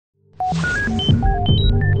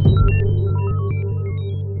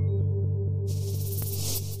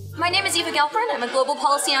My name is Eva Galperin. I'm a global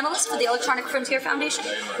policy analyst for the Electronic Frontier Foundation.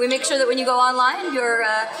 We make sure that when you go online, your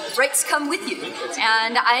rights come with you.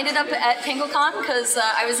 And I ended up at Penguicon because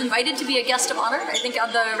I was invited to be a guest of honor, I think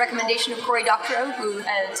on the recommendation of Cory Doctorow, who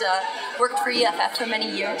had worked for EFF for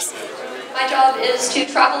many years. My job is to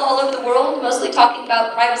travel all over the world, mostly talking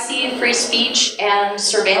about privacy and free speech and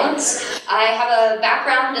surveillance. I have a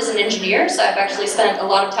background as an engineer, so I've actually spent a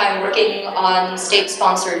lot of time working on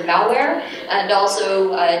state-sponsored malware and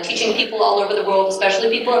also teaching people all over the world, especially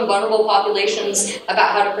people in vulnerable populations,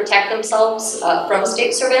 about how to protect themselves from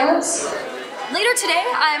state surveillance. Later today,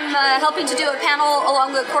 I'm helping to do a panel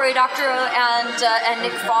along with Cory Doctorow and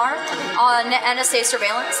Nick Farr on NSA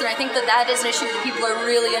surveillance, and I think that that is an issue that people are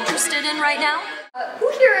really interested in right now. Who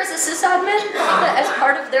here is a sysadmin that as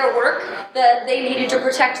part of their work that they needed to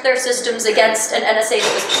protect their systems against an NSA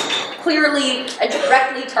that was clearly and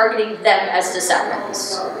directly targeting them as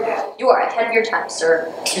sysadmins? You are ahead of your time,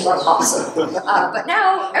 sir. You are awesome. But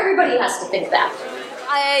now everybody has to think that.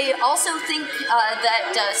 I also think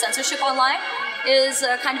that censorship online is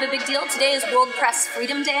kind of a big deal. Today is World Press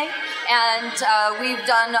Freedom Day, and we've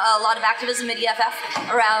done a lot of activism at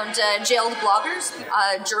EFF around jailed bloggers.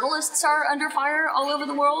 Journalists are under fire all over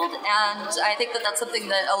the world, and I think that that's something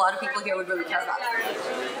that a lot of people here would really care about.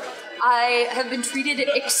 I have been treated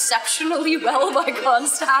exceptionally well by con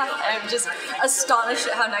staff. I'm just astonished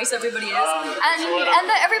at how nice everybody is. And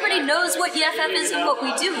that everybody knows what EFF is and what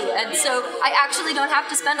we do. And so I actually don't have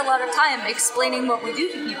to spend a lot of time explaining what we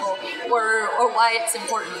do to people or why it's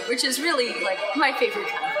important, which is really like my favorite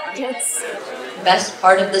kind of audience. The best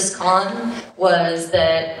part of this con was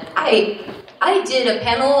that I did a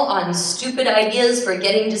panel on stupid ideas for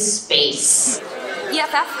getting to space.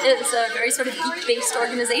 EFF is a very sort of geek-based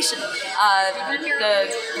organization.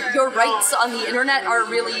 Your rights on the internet are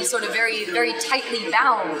really sort of very, very tightly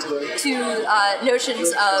bound to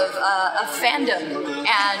notions of fandom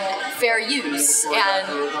and fair use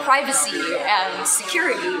and privacy and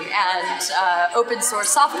security and open source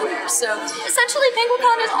software. So essentially,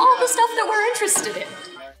 Penguicon is all the stuff that we're interested in.